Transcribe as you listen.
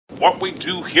What we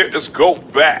do here is go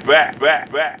back.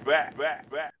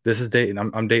 This is dating.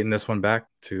 I'm dating this one back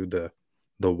to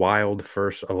the wild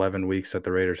first 11 weeks that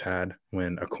the Raiders had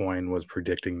when a coin was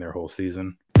predicting their whole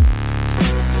season.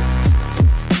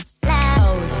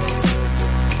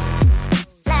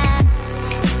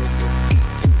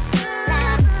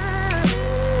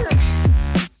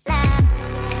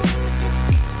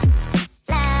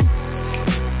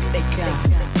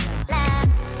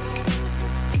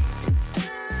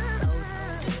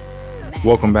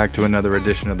 Welcome back to another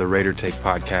edition of the Raider Take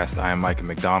Podcast. I am Micah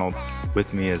McDonald.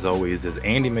 With me, as always, is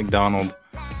Andy McDonald.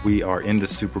 We are into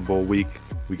Super Bowl week.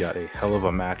 We got a hell of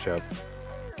a matchup.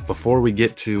 Before we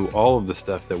get to all of the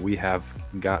stuff that we have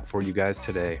got for you guys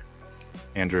today,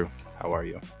 Andrew, how are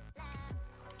you?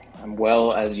 I'm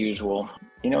well, as usual.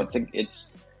 You know, it's an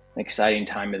exciting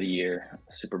time of the year.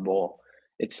 Super Bowl,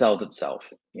 it sells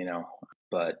itself,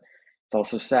 but it's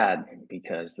also sad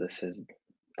because this is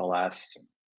the last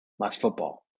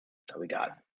football that we got,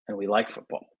 and we like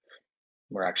football.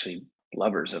 We're actually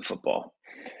lovers of football.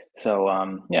 So,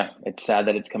 it's sad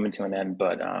that it's coming to an end,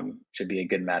 but should be a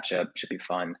good matchup, should be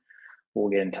fun.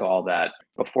 We'll get into all that.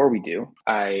 Before we do,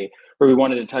 we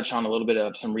wanted to touch on a little bit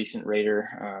of some recent Raider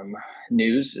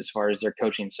news as far as their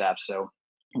coaching staff. So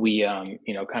we,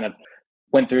 kind of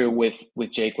went through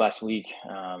with Jake last week,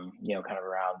 kind of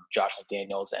around Josh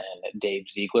McDaniels and Dave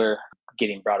Ziegler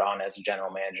getting brought on as a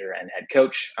general manager and head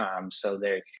coach. So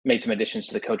they made some additions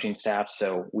to the coaching staff.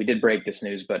 So we did break this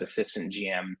news, but assistant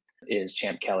GM is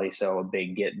Champ Kelly. So a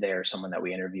big get there, someone that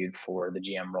we interviewed for the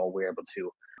GM role. We were able to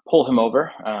pull him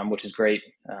over, which is great.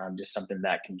 Just something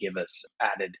that can give us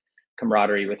added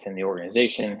camaraderie within the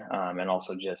organization, and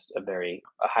also just a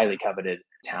highly coveted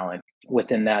talent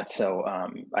within that. So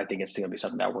I think it's going to be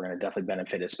something that we're going to definitely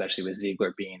benefit, especially with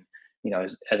Ziegler being,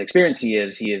 as experienced he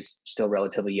is still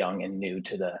relatively young and new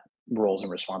to the roles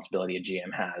and responsibility a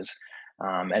GM has.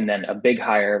 And then a big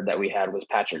hire that we had was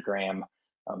Patrick Graham.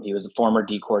 He was the former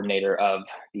D coordinator of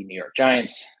the New York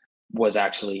Giants, was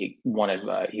actually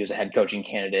he was a head coaching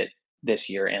candidate this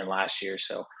year and last year.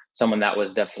 So someone that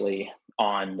was definitely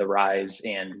on the rise.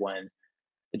 And when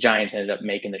the Giants ended up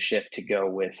making the shift to go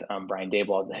with Brian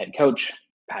Daboll as the head coach,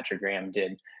 Patrick Graham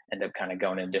did end up kind of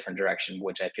going in a different direction,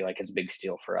 which I feel like is a big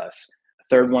steal for us.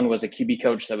 The third one was a QB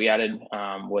coach that we added,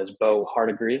 was Bo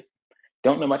Hardegree.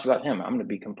 Don't know much about him, I'm going to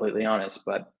be completely honest,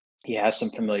 but he has some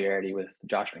familiarity with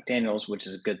Josh McDaniels, which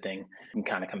is a good thing. He can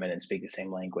kind of come in and speak the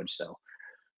same language. So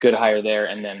good hire there.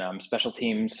 And then special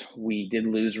teams, we did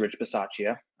lose Rich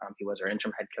Bisaccia. He was our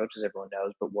interim head coach, as everyone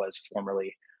knows, but was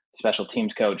formerly special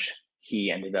teams coach.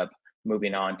 He ended up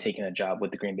moving on, taking a job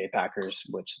with the Green Bay Packers,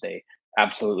 which they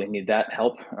absolutely need that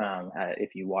help.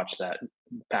 If you watch that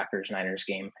Packers-Niners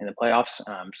game in the playoffs.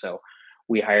 So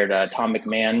we hired Tom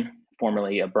McMahon,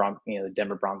 formerly the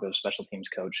Denver Broncos special teams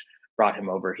coach, brought him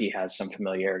over. He has some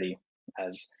familiarity,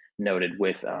 as noted,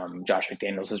 with Josh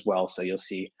McDaniels as well. So you'll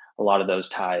see a lot of those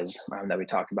ties that we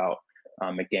talked about.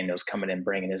 McDaniels coming in,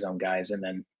 bringing his own guys, and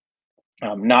then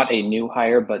not a new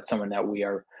hire, but someone that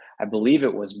I believe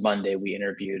it was Monday, we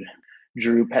interviewed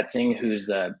Drew Petzing, who's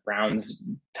the Browns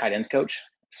tight ends coach.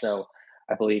 So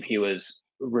I believe he was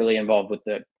really involved with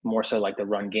more so like the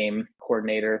run game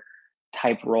coordinator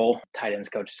type role. Tight ends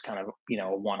coach is kind of,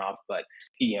 a one-off, but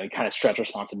you kind of stretch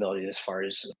responsibility as far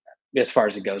as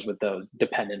it goes with those,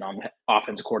 dependent on the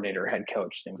offense coordinator, head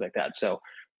coach, things like that. So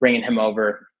bringing him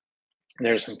over,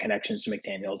 there's some connections to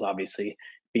McDaniels, obviously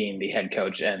being the head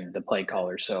coach and the play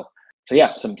caller. So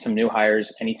yeah, some new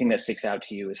hires. Anything that sticks out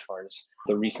to you as far as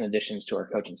the recent additions to our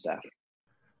coaching staff?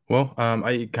 Well,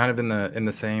 I kind of in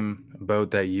the same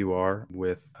boat that you are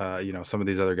with, some of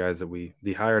these other guys that we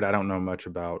hired. I don't know much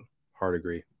about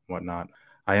Hardegree, whatnot.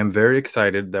 I am very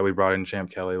excited that we brought in Champ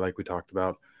Kelly, like we talked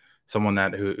about, someone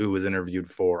who was interviewed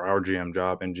for our GM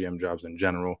job and GM jobs in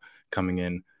general, coming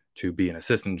in to be an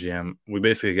assistant GM. We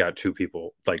basically got two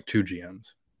people, like two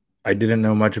GMs. I didn't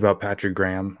know much about Patrick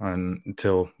Graham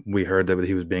until we heard that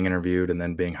he was being interviewed and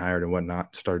then being hired and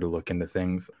whatnot, started to look into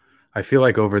things. I feel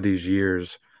like over these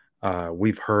years,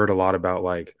 we've heard a lot about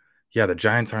the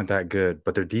Giants aren't that good,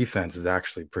 but their defense is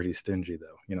actually pretty stingy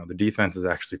though. The defense is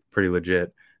actually pretty legit,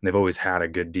 and they've always had a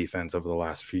good defense over the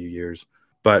last few years.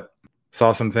 But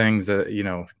saw some things that,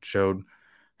 showed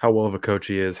how well of a coach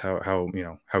he is, how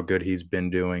good he's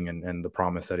been doing and the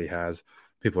promise that he has.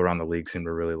 People around the league seem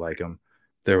to really like him.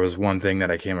 There was one thing that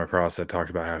I came across that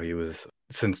talked about how he was,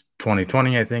 since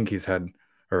 2020, I think he's had,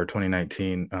 or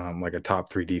 2019, like a top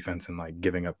 3 defense in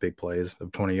giving up big plays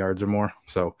of 20 yards or more.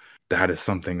 So that is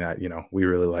something that, we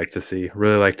really like to see,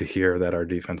 really like to hear that our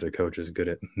defensive coach is good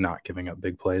at not giving up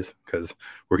big plays, because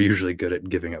we're usually good at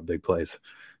giving up big plays.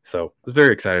 So I was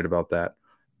very excited about that.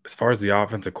 As far as the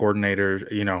offensive coordinator,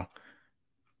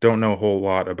 don't know a whole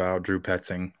lot about Drew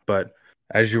Petzing, but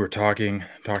as you were talking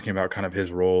about kind of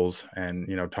his roles and,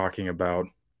 talking about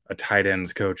a tight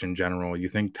ends coach in general, you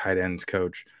think tight ends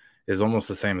coach is almost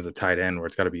the same as a tight end where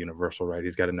it's got to be universal, right?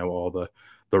 He's got to know all the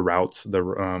routes,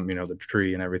 the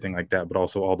tree and everything like that, but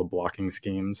also all the blocking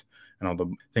schemes and all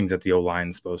the things that the O-line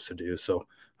is supposed to do. So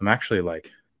I'm actually like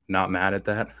not mad at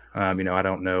that. I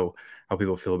don't know how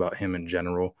people feel about him in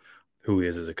general, who he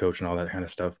is as a coach and all that kind of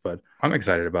stuff, but I'm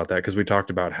excited about that because we talked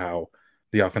about how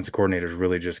the offensive coordinator is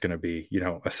really just going to be,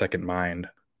 a second mind,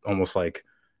 almost like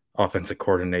offensive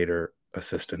coordinator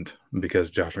assistant, because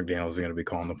Josh McDaniels is going to be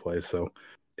calling the plays. So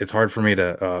it's hard for me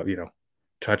to,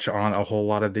 touch on a whole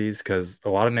lot of these because a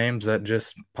lot of names that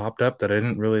just popped up that I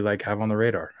didn't really like have on the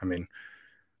radar. I mean,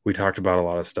 we talked about a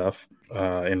lot of stuff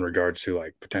in regards to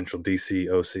like potential DC,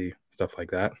 OC, stuff like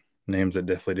that. Names that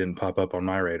definitely didn't pop up on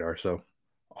my radar. So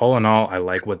all in all, I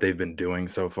like what they've been doing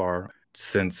so far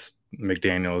since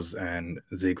McDaniels and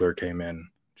Ziegler came in,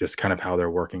 just kind of how they're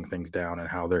working things down and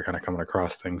how they're kind of coming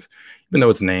across things, even though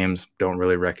it's names don't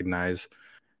really recognize.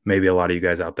 Maybe a lot of you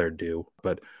guys out there do,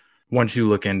 but once you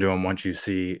look into them, once you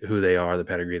see who they are, the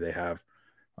pedigree they have,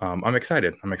 I'm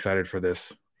excited. I'm excited for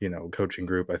this, coaching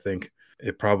group. I think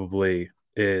it probably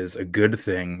is a good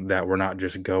thing that we're not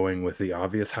just going with the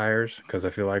obvious hires because I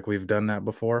feel like we've done that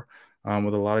before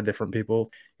with a lot of different people.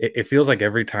 It feels like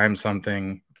every time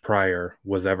something prior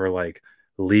was ever like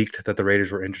leaked that the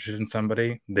Raiders were interested in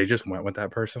somebody, they just went with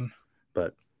that person.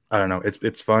 But I don't know.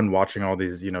 It's fun watching all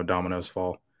these, dominoes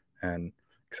fall, and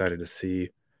excited to see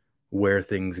where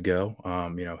things go.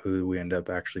 Who we end up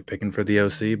actually picking for the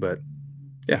OC. But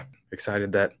yeah,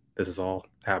 excited that this is all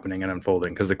happening and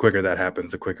unfolding because the quicker that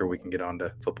happens, the quicker we can get on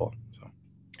to football. So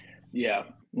Yeah,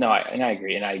 no, I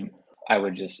agree, and I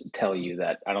would just tell you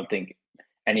that I don't think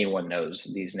anyone knows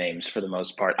these names for the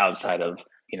most part outside of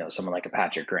someone like a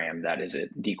Patrick Graham that is a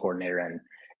D coordinator, and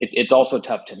it's also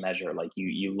tough to measure. Like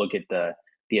you look at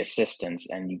the assistants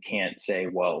and you can't say,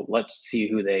 well, let's see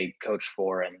who they coach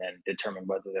for and then determine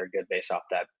whether they're good based off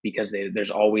that because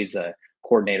there's always a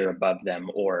coordinator above them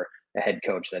or a head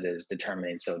coach that is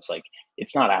determining. So it's like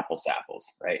it's not apples to apples,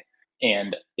 right?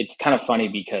 And it's kind of funny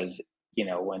because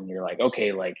when you're like,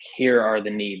 okay, like here are the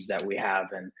needs that we have,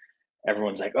 and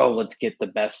everyone's like, oh, let's get the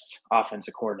best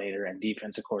offensive coordinator and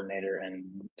defensive coordinator and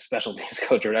special teams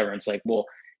coach or whatever. It's like, well,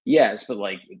 yes, but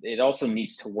like it also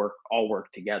needs to all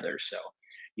work together. So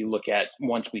you look at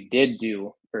once we did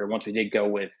go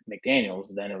with McDaniels,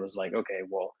 then it was like, okay,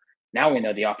 well, now we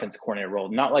know the offensive coordinator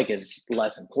role, not like is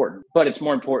less important, but it's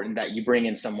more important that you bring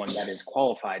in someone that is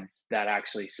qualified, that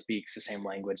actually speaks the same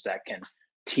language, that can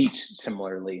teach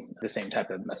similarly the same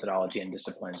type of methodology and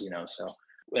disciplines, so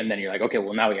and then you're like, okay,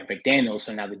 well now we have McDaniels,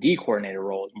 so now the D coordinator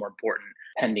role is more important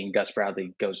pending Gus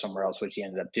Bradley goes somewhere else, which he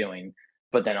ended up doing.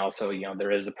 But then also,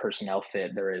 there is the personnel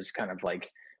fit. There is kind of like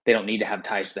they don't need to have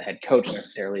ties to the head coach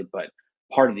necessarily, but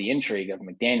part of the intrigue of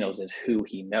McDaniels is who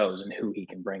he knows and who he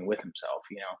can bring with himself.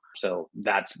 So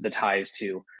that's the ties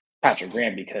to Patrick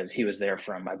Graham because he was there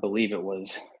from, I believe it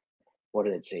was, what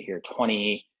did it say here,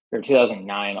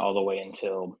 2009 all the way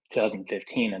until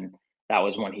 2015, and that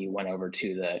was when he went over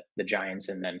to the Giants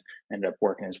and then ended up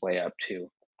working his way up to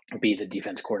be the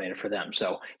defense coordinator for them.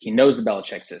 So he knows the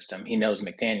Belichick system. He knows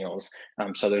McDaniels.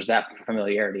 So there's that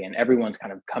familiarity, and everyone's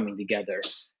kind of coming together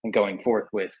and going forth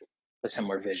with a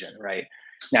similar vision, right?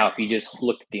 Now, if you just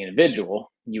looked at the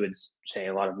individual, you would say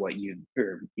a lot of what you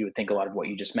would think a lot of what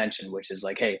you just mentioned, which is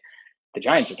like, hey, the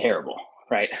Giants are terrible,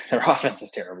 right? Their offense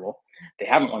is terrible. They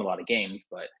haven't won a lot of games,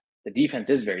 but the defense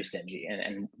is very stingy.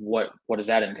 And what does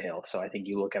that entail? So I think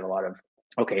you look at a lot of,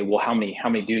 okay, well, how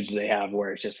many dudes do they have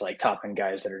where it's just like top end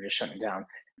guys that are just shutting down?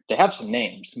 They have some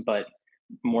names, but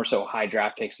more so high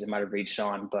draft picks they might have reached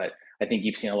on. But I think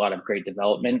you've seen a lot of great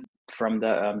development from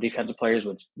the defensive players,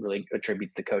 which really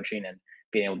attributes to coaching and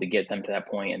being able to get them to that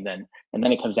point. And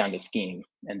then it comes down to scheme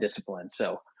and discipline.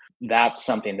 So that's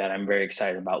something that I'm very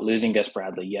excited about. Losing Gus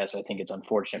Bradley, yes, I think it's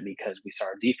unfortunate because we saw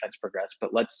our defense progress,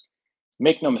 but let's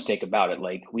make no mistake about it.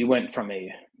 Like we went from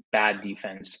a bad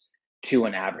defense to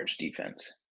an average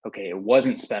defense. Okay, it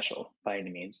wasn't special by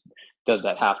any means. Does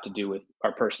that have to do with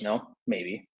our personnel?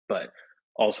 Maybe, but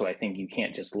also I think you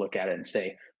can't just look at it and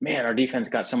say, man, our defense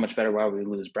got so much better while we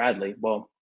lose Bradley. Well,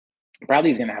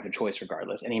 Bradley's going to have a choice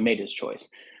regardless, and he made his choice.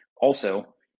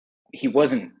 Also, he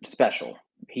wasn't special.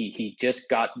 He just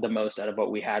got the most out of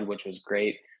what we had, which was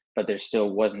great, but there still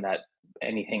wasn't that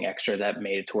anything extra that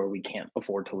made it to where we can't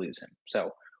afford to lose him.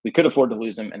 So we could afford to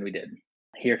lose him, and we did.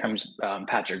 Here comes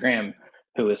Patrick Graham,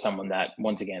 who is someone that,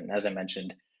 once again, as I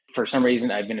mentioned, for some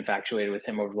reason, I've been infatuated with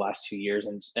him over the last 2 years,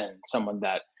 and someone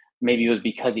that maybe it was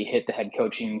because he hit the head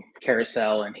coaching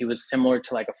carousel, and he was similar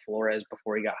to like a Flores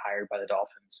before he got hired by the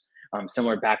Dolphins.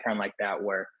 Similar background like that,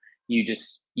 where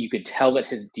you could tell that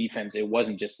his defense, it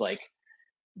wasn't just like,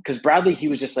 because Bradley, he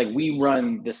was just like, we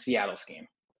run the Seattle scheme.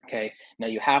 Okay. Now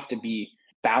you have to be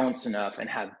balanced enough and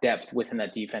have depth within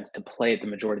that defense to play it the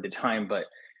majority of the time. But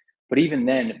even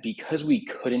then, because we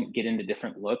couldn't get into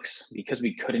different looks, because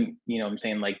we couldn't,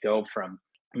 like go from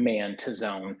man to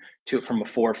zone to from a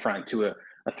 4 front to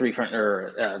a 3 front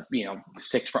or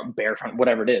 6 front, bear front,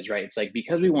 whatever it is, right? It's like,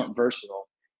 because we weren't versatile,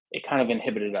 it kind of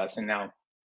inhibited us. And now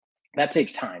that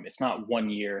takes time. It's not 1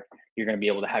 year you're going to be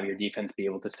able to have your defense be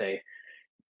able to say,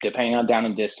 depending on down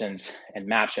and distance and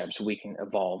matchups, we can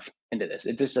evolve into this.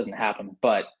 It just doesn't happen,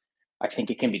 but I think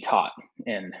it can be taught.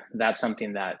 And that's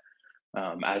something that,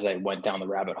 as I went down the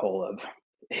rabbit hole of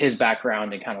his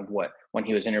background and kind of what, when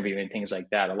he was interviewing things like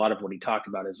that, a lot of what he talked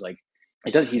about is like,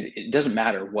 it doesn't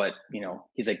matter what,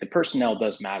 he's like, the personnel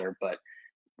does matter, but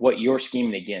what you're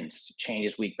scheming against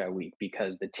changes week by week,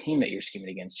 because the team that you're scheming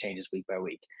against changes week by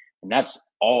week. And that's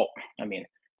all, I mean,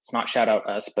 it's not shout out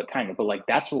us, but kind of, but like,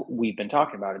 that's what we've been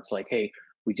talking about. It's like, hey,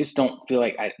 we just don't feel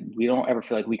like, we don't ever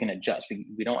feel like we can adjust.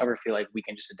 We don't ever feel like we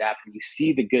can just adapt. And you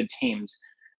see the good teams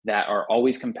that are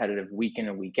always competitive week in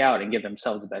and week out and give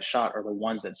themselves the best shot are the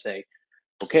ones that say,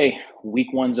 okay,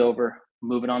 week one's over,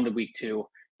 moving on to week two.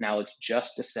 Now let's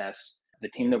just assess the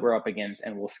team that we're up against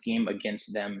and we'll scheme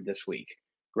against them this week,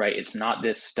 right? It's not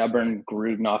this stubborn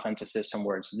Gruden offensive system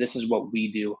where it's, this is what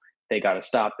we do, they got to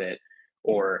stop it.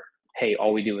 Or, hey,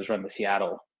 all we do is run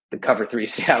the cover 3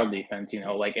 Seattle defense,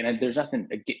 and there's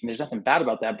nothing bad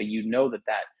about that, but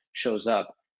that shows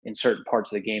up in certain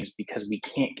parts of the games because we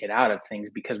can't get out of things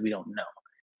because we don't know.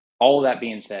 All of that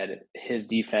being said, his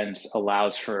defense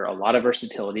allows for a lot of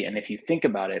versatility. And if you think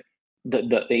about it, the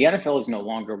NFL is no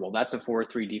longer, well, that's a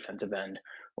 4-3 defensive end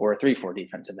or a 3-4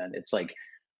 defensive end. It's like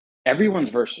everyone's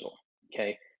versatile.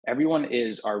 Okay. Everyone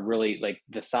are really like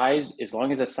the size, as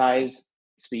long as the size,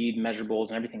 speed, measurables,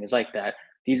 and everything is like that,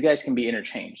 these guys can be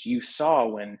interchanged. You saw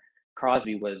when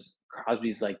Crosby's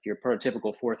like your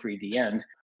prototypical 4-3 D end.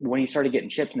 When he started getting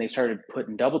chips and they started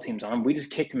putting double teams on him, we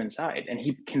just kicked him inside and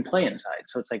he can play inside.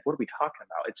 So it's like, what are we talking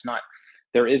about? It's not,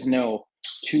 there is no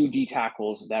 2 D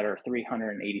tackles that are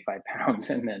 385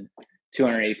 pounds and then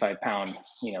 285 pound,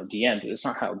 D ends. It's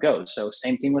not how it goes. So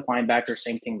same thing with linebackers,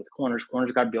 same thing with corners.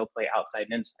 Corners got to be able to play outside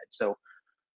and inside. So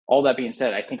all that being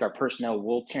said, I think our personnel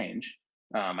will change.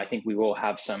 I think we will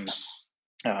have some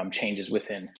changes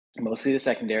within mostly the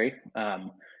secondary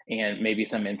and maybe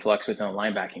some influx within the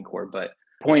linebacking core. But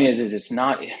point is it's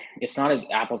not as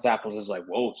apples to apples as like,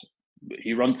 whoa,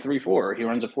 he runs 3-4 or he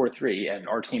runs a 4-3 and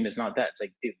our team is not that. It's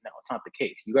like, dude, no, it's not the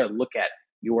case. You got to look at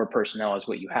your personnel as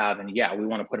what you have. And yeah, we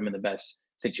want to put them in the best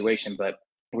situation, but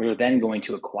we're then going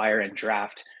to acquire and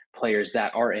draft players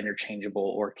that are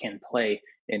interchangeable or can play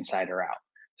inside or out.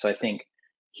 So I think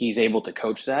he's able to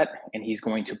coach that, and he's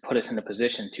going to put us in a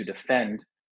position to defend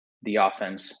the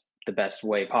offense the best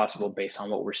way possible based on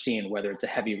what we're seeing, whether it's a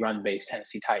heavy run-based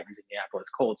Tennessee Titans, Indianapolis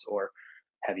Colts, or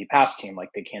heavy pass team like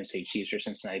the Kansas City Chiefs or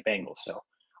Cincinnati Bengals. So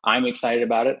I'm excited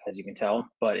about it, as you can tell,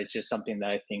 but it's just something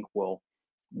that I think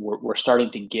we're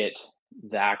starting to get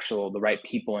the right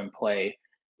people in play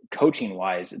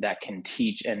coaching-wise that can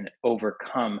teach and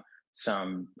overcome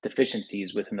some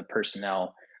deficiencies within the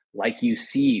personnel like you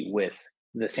see with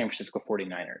the San Francisco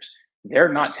 49ers.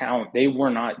 They're not talent. They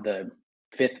were not the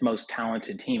 5th most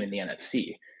talented team in the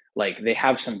NFC. Like, they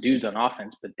have some dudes on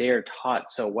offense, but they're taught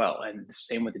so well. And the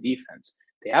same with the defense.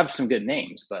 They have some good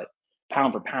names, but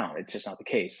pound for pound, it's just not the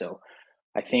case. So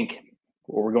I think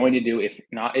what we're going to do,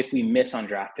 if we miss on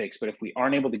draft picks, but if we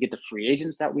aren't able to get the free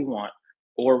agents that we want,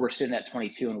 or we're sitting at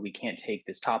 22 and we can't take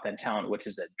this top end talent, which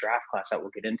is a draft class that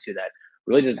we'll get into that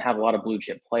really doesn't have a lot of blue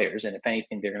chip players. And if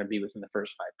anything, they're going to be within the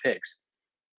first 5 picks.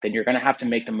 Then you're going to have to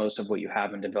make the most of what you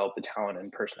have and develop the talent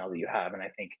and personnel that you have. And I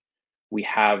think we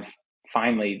have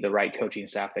finally the right coaching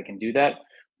staff that can do that.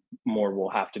 More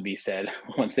will have to be said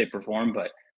once they perform,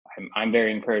 but I'm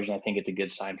very encouraged, and I think it's a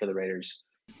good sign for the Raiders.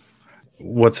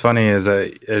 What's funny is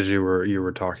that as you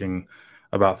were talking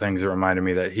about things, it reminded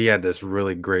me that he had this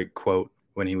really great quote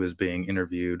when he was being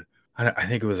interviewed. I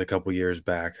think it was a couple years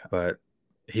back, but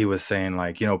he was saying,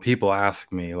 like, people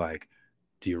ask me, like,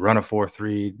 do you run a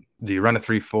 4-3? Do you run a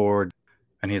 3-4?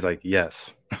 And he's like,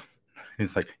 yes.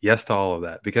 He's like, yes to all of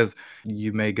that, because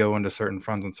you may go into certain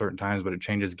fronts in certain times, but it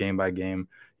changes game by game.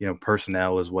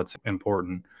 Personnel is what's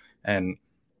important, and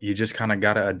you just kind of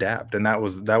got to adapt. And that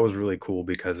was really cool,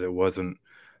 because it wasn't,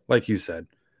 like you said,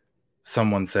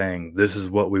 someone saying, this is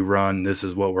what we run, this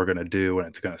is what we're going to do, and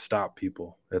it's going to stop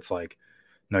people. It's like,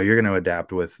 no, you're going to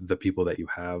adapt with the people that you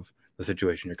have, the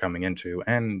situation you're coming into,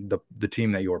 and the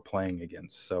team that you're playing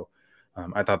against. So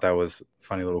I thought that was a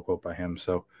funny little quote by him.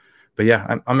 So, but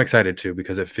yeah, I'm excited too,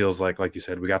 because it feels like you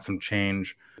said, we got some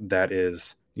change that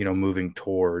is, moving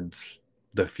towards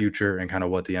the future and kind of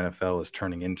what the NFL is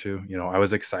turning into. I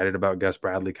was excited about Gus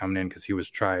Bradley coming in because he was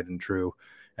tried and true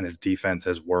and his defense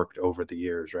has worked over the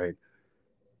years, right?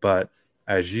 But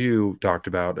as you talked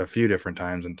about a few different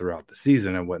times and throughout the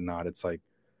season and whatnot, it's like,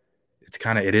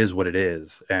 it is what it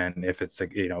is. And if it's,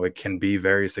 it can be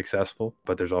very successful,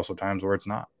 but there's also times where it's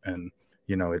not. And,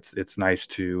 it's nice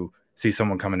to see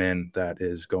someone coming in that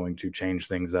is going to change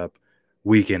things up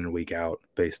week in and week out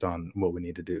based on what we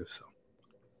need to do. So,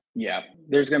 yeah,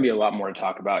 there's going to be a lot more to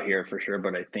talk about here for sure.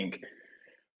 But I think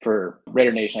for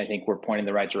Raider Nation, I think we're pointing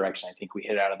the right direction. I think we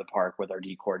hit it out of the park with our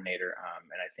D coordinator.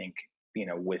 And I think,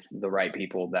 with the right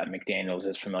people that McDaniels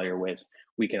is familiar with,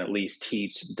 we can at least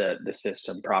teach the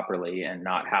system properly and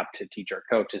not have to teach our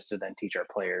coaches to then teach our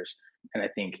players. And I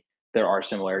think there are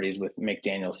similarities with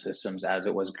McDaniel's systems as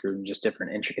it was grew, just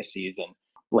different intricacies and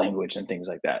language and things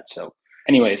like that. So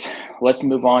anyways, let's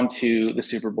move on to the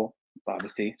Super Bowl.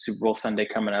 Obviously, Super Bowl Sunday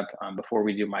coming up. Before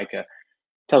we do, Micah,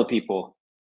 tell the people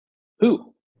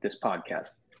who this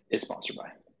podcast is sponsored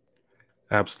by.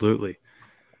 Absolutely.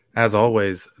 As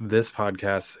always, this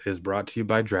podcast is brought to you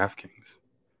by DraftKings.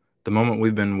 The moment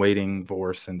we've been waiting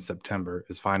for since September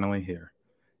is finally here.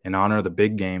 In honor of the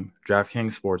big game,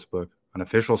 DraftKings Sportsbook, an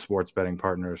official sports betting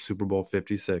partner of Super Bowl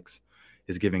 56,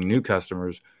 is giving new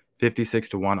customers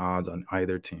 56-1 odds on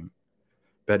either team.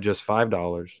 Bet just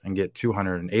 $5 and get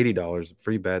 $280 of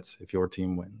free bets if your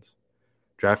team wins.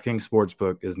 DraftKings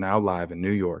Sportsbook is now live in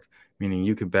New York, meaning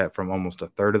you can bet from almost a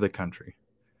third of the country.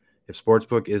 If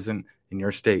Sportsbook isn't in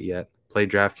your state yet, play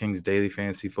DraftKings Daily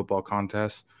Fantasy Football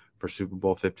Contest for Super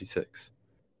Bowl 56.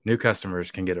 New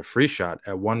customers can get a free shot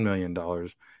at $1 million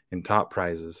in top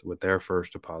prizes with their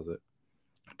first deposit.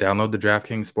 Download the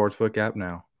DraftKings Sportsbook app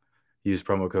now. Use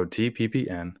promo code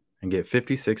TPPN and get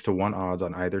 56-1 odds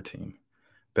on either team.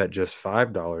 Bet just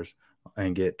 $5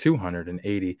 and get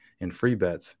 $280 in free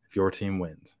bets if your team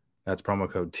wins. That's promo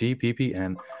code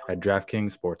TPPN at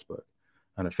DraftKings Sportsbook,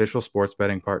 an official sports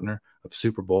betting partner of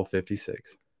Super Bowl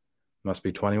 56. Must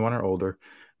be 21 or older.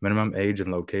 Minimum age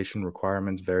and location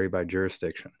requirements vary by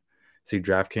jurisdiction. See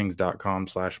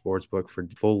DraftKings.com/sportsbook for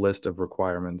full list of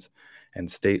requirements and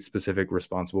state-specific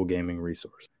responsible gaming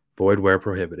resource. Void where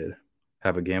prohibited.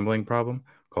 Have a gambling problem?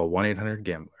 Call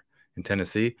 1-800-GAMBLER. In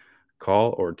Tennessee,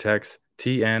 call or text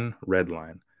TN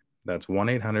Redline. That's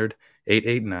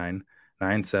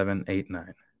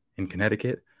 1-800-889-9789. In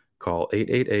Connecticut, call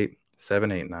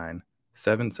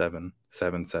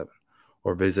 888-789-7777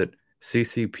 or visit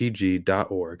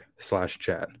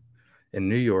ccpg.org/chat. In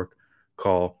New York,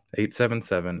 call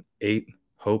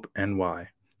 877-8-HOPE-NY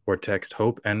or text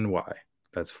HOPE-NY.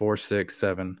 That's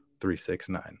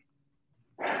 467-369.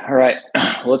 All right,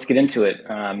 let's get into it.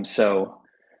 So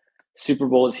Super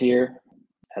Bowl is here.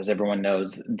 As everyone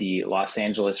knows, the Los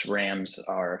Angeles Rams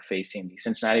are facing the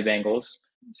Cincinnati Bengals.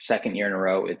 Second year in a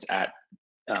row, it's at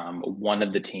one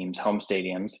of the team's home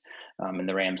stadiums, and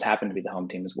the Rams happen to be the home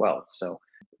team as well. So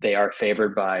they are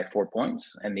favored by 4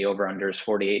 points, and the over-under is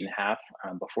 48.5.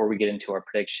 Before we get into our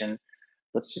prediction,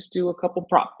 let's just do a couple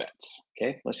prop bets,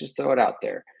 okay? Let's just throw it out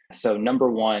there. So number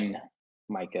one,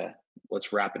 Micah,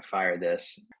 let's rapid fire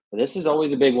this. This is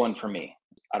always a big one for me.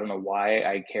 I don't know why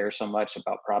I care so much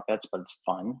about prop bets, but it's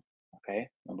fun, okay?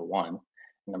 Number one.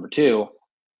 Number two,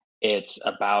 it's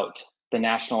about the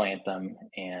national anthem,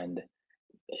 and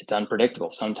it's unpredictable.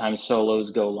 Sometimes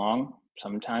solos go long.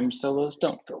 Sometimes solos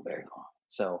don't go very long.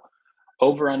 So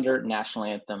over under national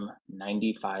anthem,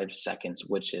 95 seconds,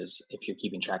 which is, if you're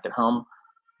keeping track at home,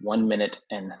 1 minute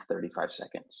and 35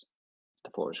 seconds.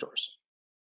 The floor is yours.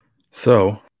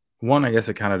 So one, I guess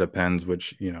it kind of depends,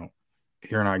 which,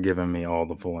 you're not giving me all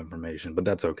the full information, but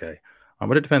that's okay.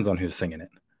 But it depends on who's singing it.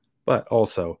 But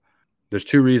also, there's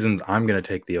two reasons I'm going to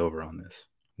take the over on this.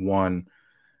 One,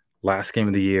 last game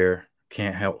of the year,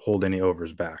 can't hold any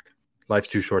overs back. Life's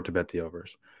too short to bet the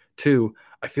overs. Two,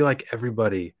 I feel like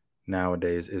everybody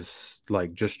nowadays is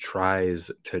like just tries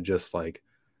to just like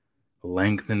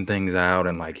lengthen things out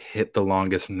and like hit the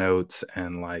longest notes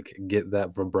and like get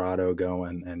that vibrato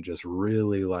going and just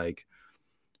really like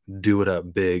do it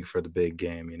up big for the big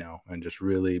game, and just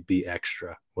really be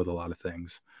extra with a lot of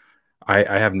things.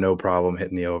 I have no problem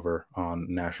hitting the over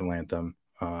on national anthem.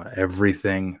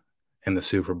 Everything in the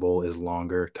Super Bowl is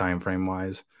longer time frame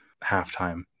wise,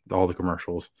 halftime, all the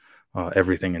commercials,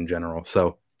 everything in general.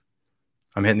 So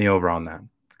I'm hitting the over on that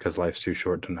because life's too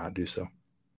short to not do so.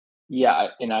 Yeah,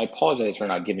 and I apologize for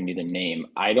not giving you the name.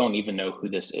 I don't even know who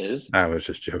this is. I was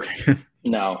just joking.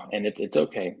 No, and it's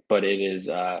okay, but it is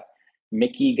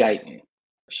Mickey Guyton.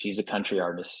 She's a country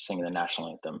artist singing the national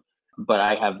anthem. But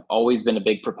I have always been a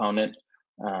big proponent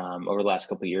over the last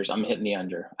couple of years. I'm hitting the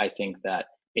under. I think that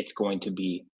it's going to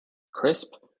be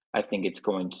crisp. I think it's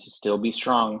going to still be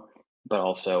strong, but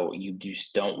also you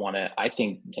just don't want to. I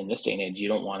think in this day and age, you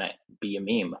don't want to be a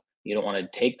meme. You don't want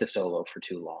to take the solo for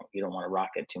too long. You don't want to rock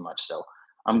it too much. So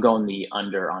I'm going the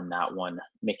under on that one.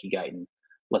 Mickey Guyton.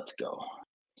 Let's go.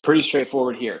 Pretty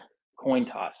straightforward here. Coin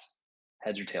toss.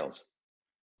 Heads or tails?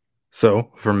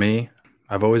 So for me,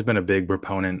 I've always been a big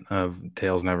proponent of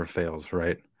tails never fails,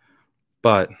 right?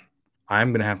 But I'm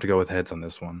going to have to go with heads on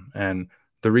this one. And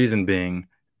the reason being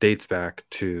dates back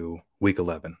to week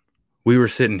 11. We were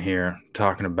sitting here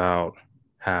talking about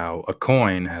how a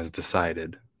coin has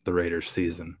decided the Raiders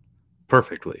season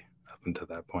perfectly up until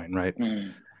that point, right?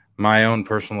 My own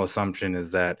personal assumption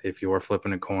is that if you're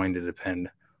flipping a coin to depend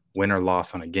win or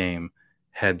loss on a game,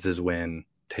 heads is win,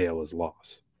 tail is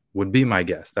loss. Would be my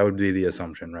guess. That would be the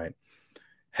assumption, right?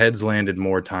 Heads landed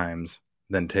more times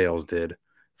than tails did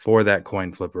for that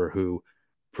coin flipper who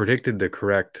predicted the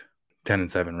correct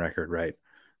 10-7 record, right?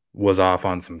 Was off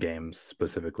on some games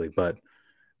specifically, but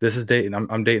this is dating.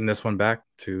 I'm dating this one back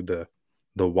to the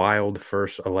wild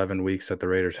first 11 weeks that the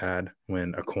Raiders had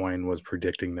when a coin was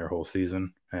predicting their whole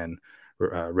season, and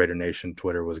Raider Nation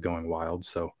Twitter was going wild.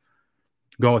 So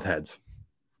going with heads.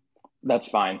 That's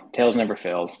fine. Tails never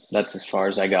fails. That's as far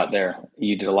as I got there.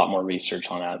 You did a lot more research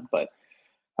on that, but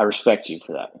I respect you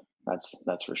for that.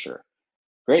 That's for sure.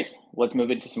 Great. Let's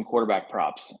move into some quarterback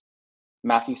props.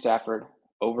 Matthew Stafford,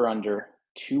 over under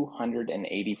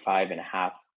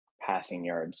 285.5 passing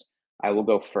yards. I will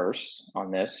go first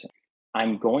on this.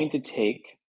 I'm going to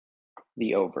take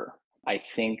the over. I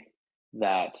think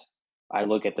that I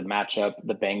look at the matchup.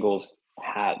 The Bengals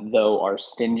are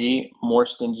more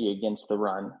stingy against the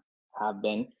run, have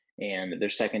been, and their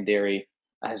secondary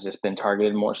has just been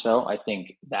targeted more so. I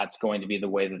think that's going to be the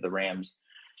way that the Rams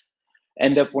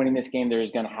end up winning this game. There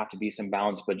is going to have to be some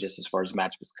balance, but just as far as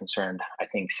matchup is concerned, I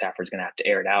think Stafford's going to have to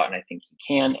air it out, and I think he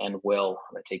can and will.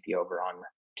 I'm going to take the over on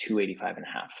 285.5.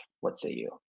 What say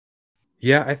you?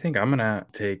 Yeah, I think I'm going to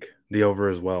take the over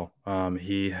as well.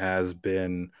 He has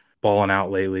been balling out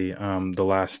lately. The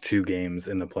last two games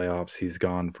in the playoffs, he's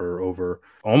gone for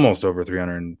almost over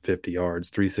 350 yards,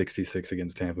 366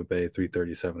 against Tampa Bay,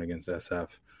 337 against SF.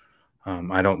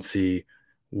 I don't see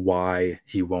why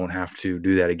he won't have to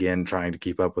do that again, trying to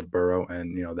keep up with Burrow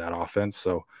and, that offense.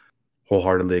 So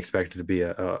wholeheartedly expect it to be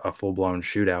a full-blown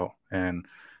shootout, and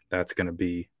that's going to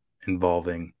be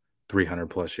involving 300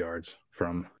 plus yards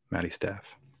from Matty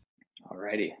Staff.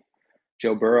 Alrighty.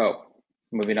 Joe Burrow,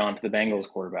 moving on to the Bengals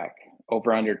quarterback.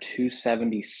 Over under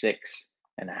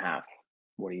 276.5.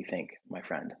 What do you think, my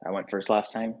friend? I went first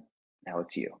last time. Now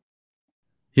it's you.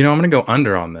 I'm going to go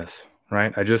under on this,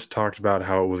 right? I just talked about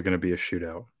how it was going to be a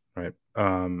shootout, right?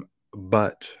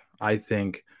 But I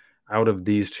think out of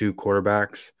these two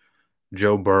quarterbacks,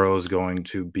 Joe Burrow is going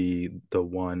to be the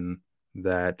one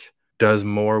that does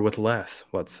more with less,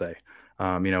 let's say.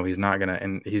 He's not going to,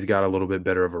 and he's got a little bit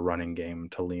better of a running game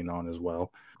to lean on as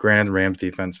well. Granted, the Rams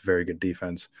defense, very good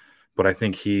defense, but I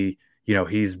think he's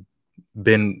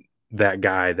been that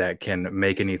guy that can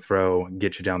make any throw,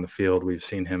 get you down the field. We've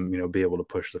seen him, be able to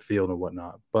push the field and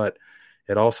whatnot, but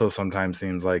it also sometimes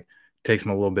seems like it takes him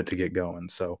a little bit to get going.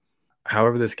 So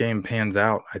however this game pans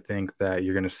out, I think that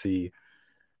you're going to see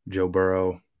Joe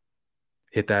Burrow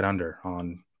hit that under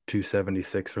on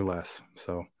 276 or less.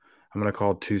 So I'm going to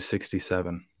call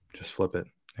 267. Just flip it,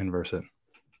 inverse it.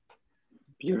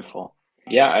 Beautiful.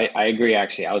 Yeah, I agree,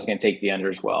 actually. I was going to take the under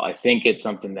as well. I think it's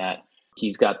something that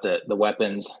he's got the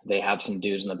weapons. They have some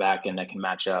dudes in the back end that can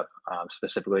match up,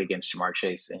 specifically against Ja'Marr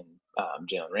Chase and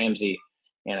Jalen Ramsey.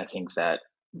 And I think that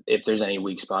if there's any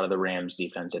weak spot of the Rams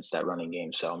defense, it's that running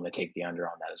game. So I'm going to take the under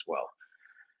on that as well.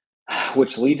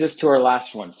 Which leads us to our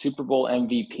last one, Super Bowl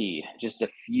MVP. Just a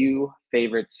few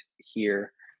favorites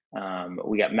here.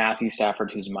 We got Matthew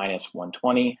Stafford, who's minus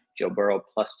 120, Joe Burrow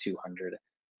plus 200,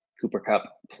 Cooper Kupp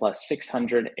plus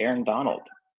 600, Aaron Donald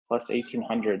plus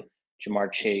 1,800,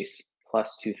 Ja'Marr Chase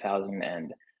plus 2,000,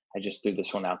 and I just threw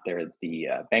this one out there. The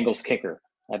Bengals kicker,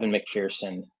 Evan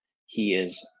McPherson, he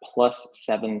is plus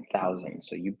 7,000.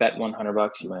 So you bet $100,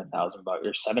 you win $1,000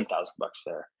 or $7,000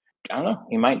 there. I don't know.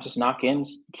 He might just knock in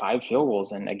 5 field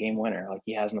goals and a game winner like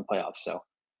he has in the playoffs. So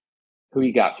who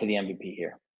you got for the MVP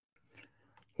here?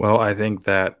 Well, I think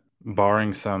that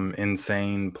barring some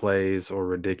insane plays or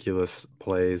ridiculous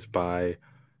plays by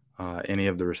any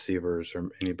of the receivers or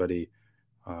anybody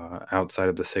outside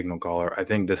of the signal caller. I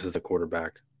think this is a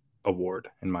quarterback award,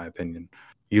 in my opinion.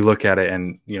 You look at it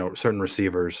and, certain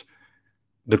receivers,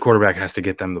 the quarterback has to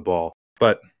get them the ball.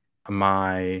 But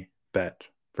my bet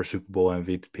for Super Bowl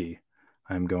MVP,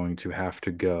 I'm going to have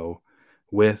to go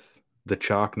with the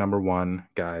chalk number one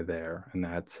guy there, and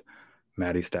that's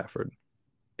Matty Stafford.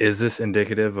 Is this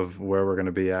indicative of where we're going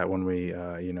to be at when we,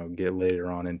 get later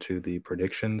on into the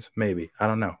predictions? Maybe. I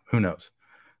don't know. Who knows?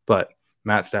 But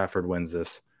Matt Stafford wins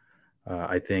this.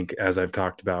 I think, as I've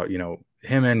talked about,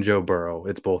 him and Joe Burrow,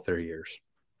 it's both their years.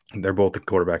 They're both the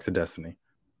quarterbacks of destiny.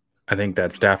 I think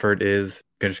that Stafford is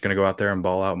just going to go out there and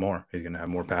ball out more. He's going to have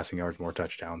more passing yards, more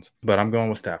touchdowns. But I'm going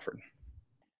with Stafford.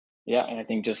 Yeah, and I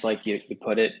think just like you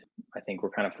put it, I think we're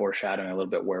kind of foreshadowing a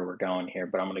little bit where we're going here.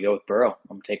 But I'm going to go with Burrow.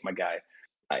 I'm going to take my guy.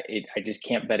 I just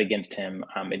can't bet against him.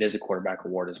 It is a quarterback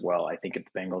award as well. I think if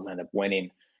the Bengals end up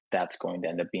winning, that's going to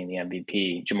end up being the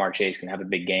MVP. Jamar Chase can have a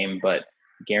big game, but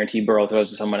guarantee Burrow throws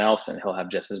to someone else and he'll have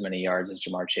just as many yards as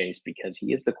Jamar Chase because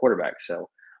he is the quarterback. So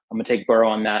I'm going to take Burrow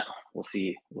on that. We'll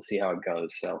see how it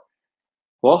goes. So,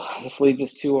 well, this leads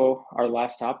us to our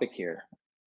last topic here.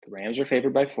 The Rams are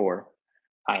favored by 4.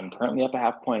 I'm currently up a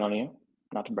half point on you,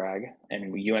 not to brag.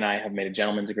 And you and I have made a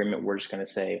gentleman's agreement. We're just going to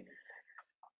say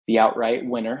the outright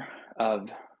winner of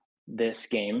this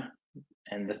game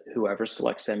and whoever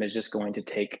selects them is just going to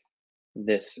take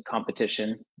this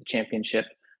competition, the championship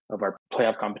of our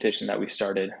playoff competition that we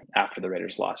started after the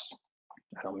Raiders lost.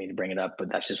 I don't mean to bring it up, but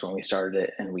that's just when we started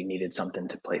it and we needed something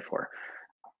to play for.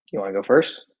 You want to go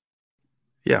first?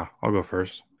 Yeah, I'll go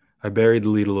first. I buried the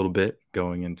lead a little bit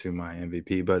going into my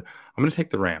MVP, but I'm going to take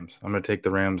the Rams. I'm going to take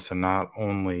the Rams to not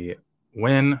only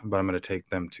win, but I'm going to take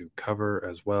them to cover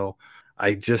as well.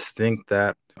 I just think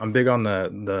that I'm big on the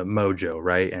mojo,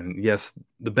 right? And yes,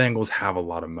 the Bengals have a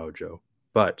lot of mojo,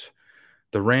 but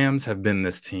the Rams have been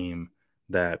this team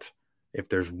that if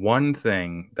there's one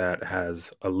thing that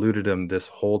has eluded them this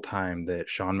whole time that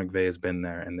Sean McVay has been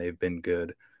there and they've been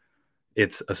good,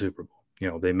 it's a Super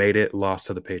Bowl. They made it, lost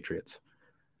to the Patriots.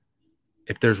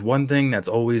 If there's one thing that's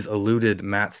always eluded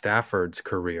Matt Stafford's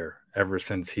career ever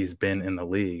since he's been in the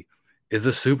league, is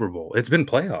a Super Bowl. It's been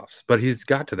playoffs, but he's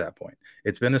got to that point.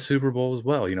 It's been a Super Bowl as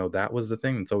well. That was the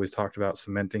thing that's always talked about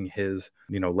cementing his,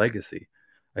 legacy.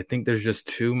 I think there's just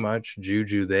too much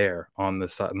juju there on the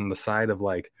side of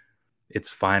like, it's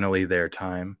finally their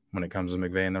time when it comes to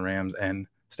McVay and the Rams and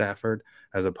Stafford,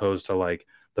 as opposed to like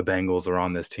the Bengals are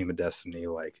on this team of destiny,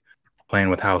 like playing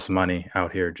with house money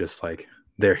out here, just like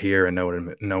they're here and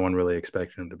no one really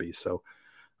expected them to be. So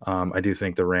I do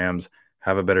think the Rams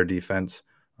have a better defense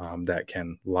that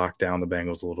can lock down the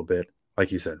Bengals a little bit.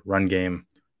 Like you said, run game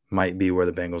might be where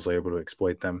the Bengals are able to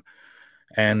exploit them.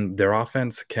 And their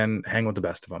offense can hang with the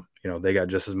best of them. They got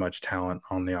just as much talent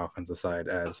on the offensive side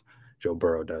as Joe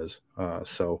Burrow does.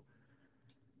 So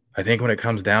I think when it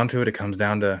comes down to it, it comes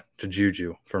down to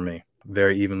juju for me.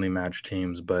 Very evenly matched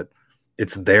teams, but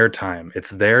it's their time. It's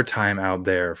their time out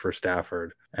there for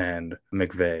Stafford and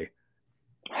McVay.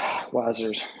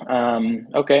 Wowzers.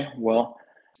 Okay, well,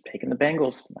 taking the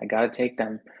Bengals. I got to take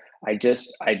them. I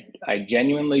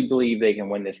genuinely believe they can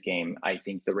win this game. I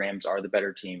think the Rams are the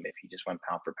better team if you just went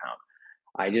pound for pound.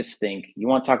 I just think you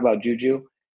want to talk about juju.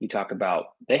 You talk about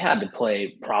they had to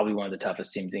play probably one of the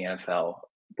toughest teams in the NFL,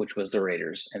 which was the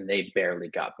Raiders, and they barely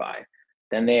got by.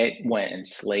 Then they went and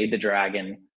slayed the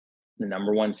Dragon, the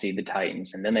number 1 seed, the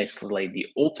Titans, and then they slayed the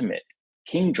ultimate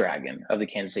King Dragon of the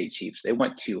Kansas City Chiefs. They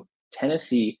went to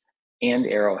Tennessee and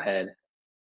Arrowhead,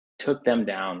 took them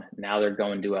down. Now they're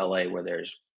going to LA where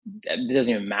it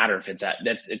doesn't even matter if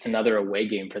it's another away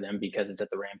game for them because it's at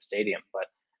the Rams Stadium. But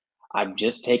I'm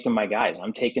just taking my guys.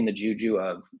 I'm taking the juju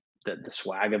of the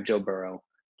swag of Joe Burrow,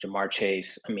 Jamar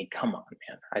Chase. I mean, come on,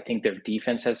 man. I think their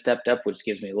defense has stepped up, which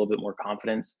gives me a little bit more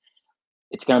confidence.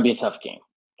 It's going to be a tough game.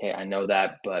 Okay, I know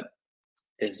that, but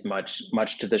as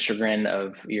much to the chagrin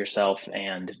of yourself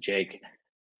and Jake,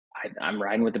 I'm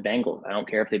riding with the Bengals. I don't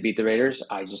care if they beat the Raiders.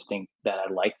 I just think that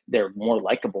they're more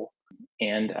likable,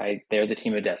 and they're the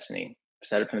team of destiny. I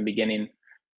said it from the beginning.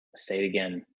 Say it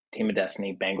again. Team of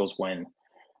destiny. Bengals win.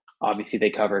 Obviously, they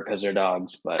cover because they're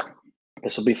dogs, but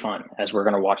this will be fun as we're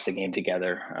going to watch the game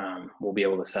together. We'll be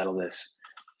able to settle this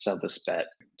bet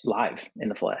live in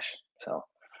the flesh. So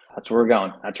that's where we're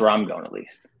going. That's where I'm going, at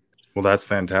least. Well, that's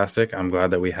fantastic. I'm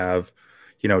glad that we have,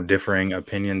 differing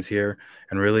opinions here,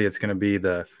 and really, it's going to be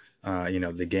the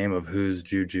game of whose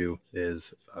juju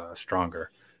is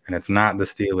stronger, and it's not the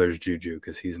Steelers' juju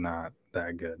because he's not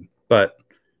that good. But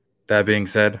that being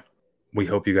said, we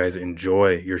hope you guys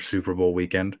enjoy your Super Bowl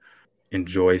weekend,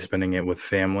 enjoy spending it with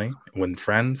family, with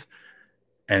friends,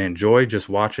 and enjoy just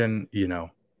watching,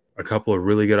 a a couple of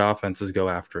really good offenses go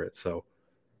after it. So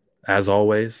as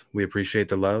always, we appreciate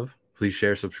the love. Please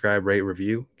share, subscribe, rate,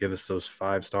 review. Give us those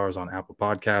 5 stars on Apple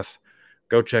Podcasts.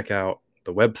 Go check out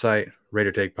the website,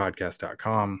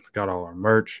 RaiderTakePodcast.com. It's got all our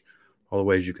merch, all the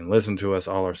ways you can listen to us,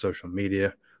 all our social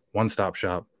media, one-stop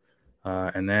shop.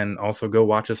 And then also go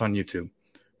watch us on YouTube.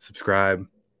 Subscribe,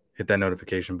 hit that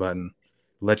notification button.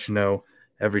 Let you know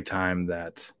every time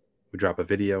that we drop a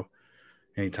video,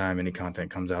 anytime any content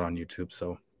comes out on YouTube.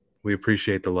 So we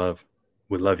appreciate the love.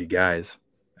 We love you guys.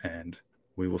 And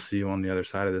we will see you on the other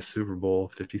side of this Super Bowl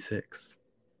 56.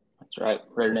 That's right.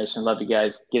 Raider Nation, love you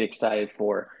guys. Get excited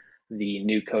for the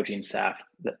new coaching staff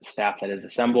that is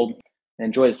assembled. And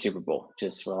enjoy the Super Bowl.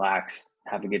 Just relax,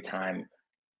 have a good time.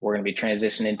 We're going to be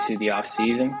transitioning into the off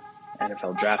season.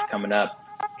 NFL draft coming up.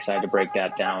 Excited to break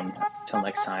that down. Until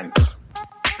next time.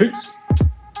 Peace.